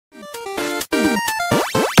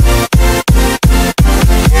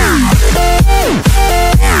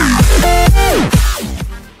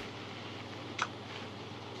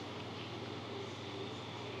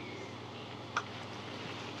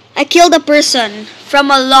killed a person from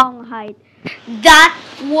a long height. That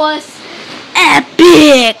was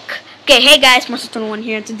epic. Okay, hey guys, Monster21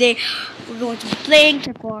 here. Today we're going to be playing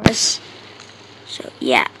Turf Wars. So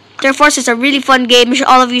yeah, Turf Wars is a really fun game.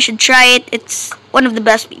 All of you should try it. It's one of the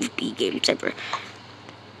best PvP games ever.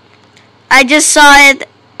 I just saw it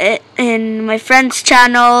in my friend's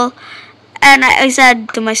channel, and I said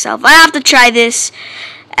to myself, I have to try this,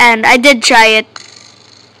 and I did try it.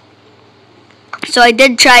 So I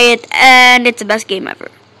did try it, and it's the best game ever.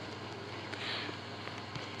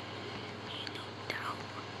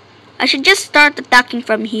 I should just start attacking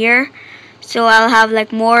from here, so I'll have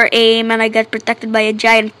like more aim, and I get protected by a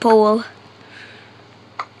giant pole.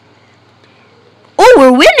 Oh,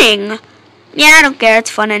 we're winning! Yeah, I don't care, it's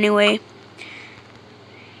fun anyway.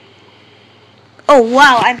 Oh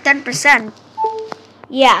wow, I'm 10%.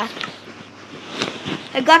 Yeah.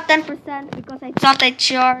 I got 10% because I thought I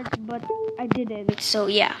charged, but I didn't. So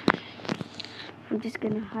yeah. I'm just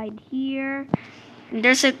gonna hide here. And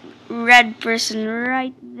there's a red person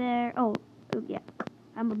right there. Oh yeah.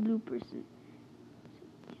 I'm a blue person.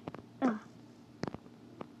 Ugh.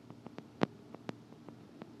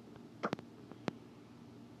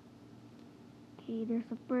 Okay,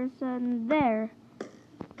 there's a person there.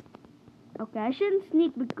 Okay, I shouldn't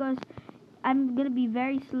sneak because I'm gonna be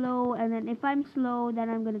very slow, and then if I'm slow, then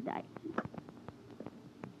I'm gonna die.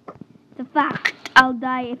 It's a fact. I'll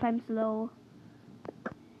die if I'm slow.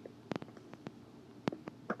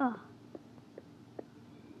 Ugh.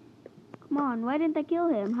 Come on, why didn't I kill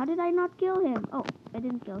him? How did I not kill him? Oh, I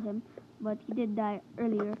didn't kill him, but he did die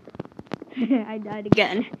earlier. I died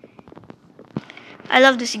again. I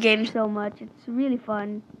love this game so much. It's really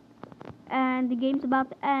fun. And the game's about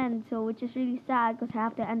to end, so which is really sad because I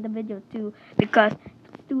have to end the video too, because if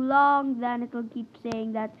it's too long, then it will keep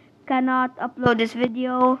saying that cannot upload this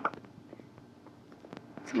video.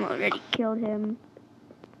 Someone already killed him.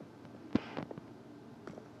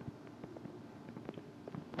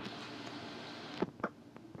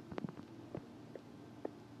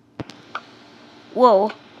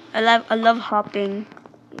 Whoa, I love hopping.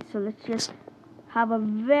 Okay, so let's just have a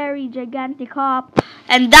very gigantic hop,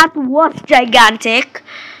 and that was gigantic.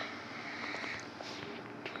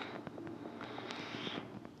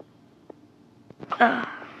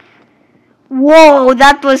 Whoa,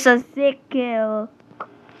 that was a sick kill.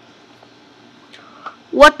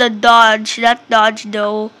 What a dodge. That dodge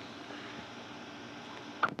though.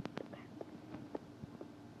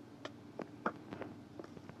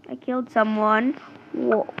 I killed someone.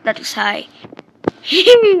 Whoa, that was high.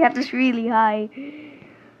 That was really high.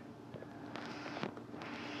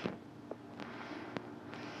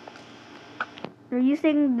 They're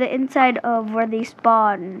using the inside of where they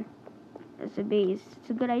spawn as a base. It's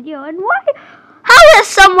a good idea. And why? How is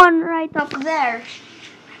someone right up there?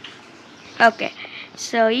 Okay,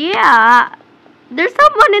 so yeah, there's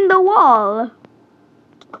someone in the wall.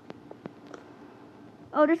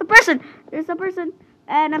 Oh, there's a person. There's a person.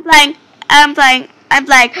 And I'm flying. I'm flying. I'm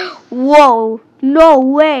flying. Whoa. No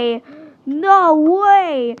way. No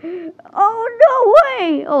way. Oh, no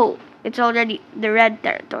way. Oh, it's already the red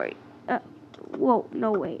territory. Whoa.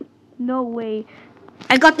 No way. No way.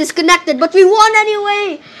 I got disconnected, but we won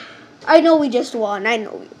anyway. I know we just won. I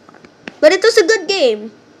know we won. But it was a good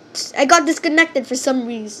game. I got disconnected for some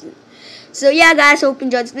reason. So yeah, guys, I hope you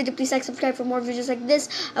enjoyed this video. Please like, subscribe for more videos like this.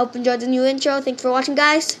 I hope you enjoyed the new intro. Thanks for watching,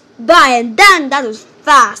 guys. Bye. And then that was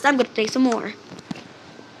fast. I'm gonna play some more.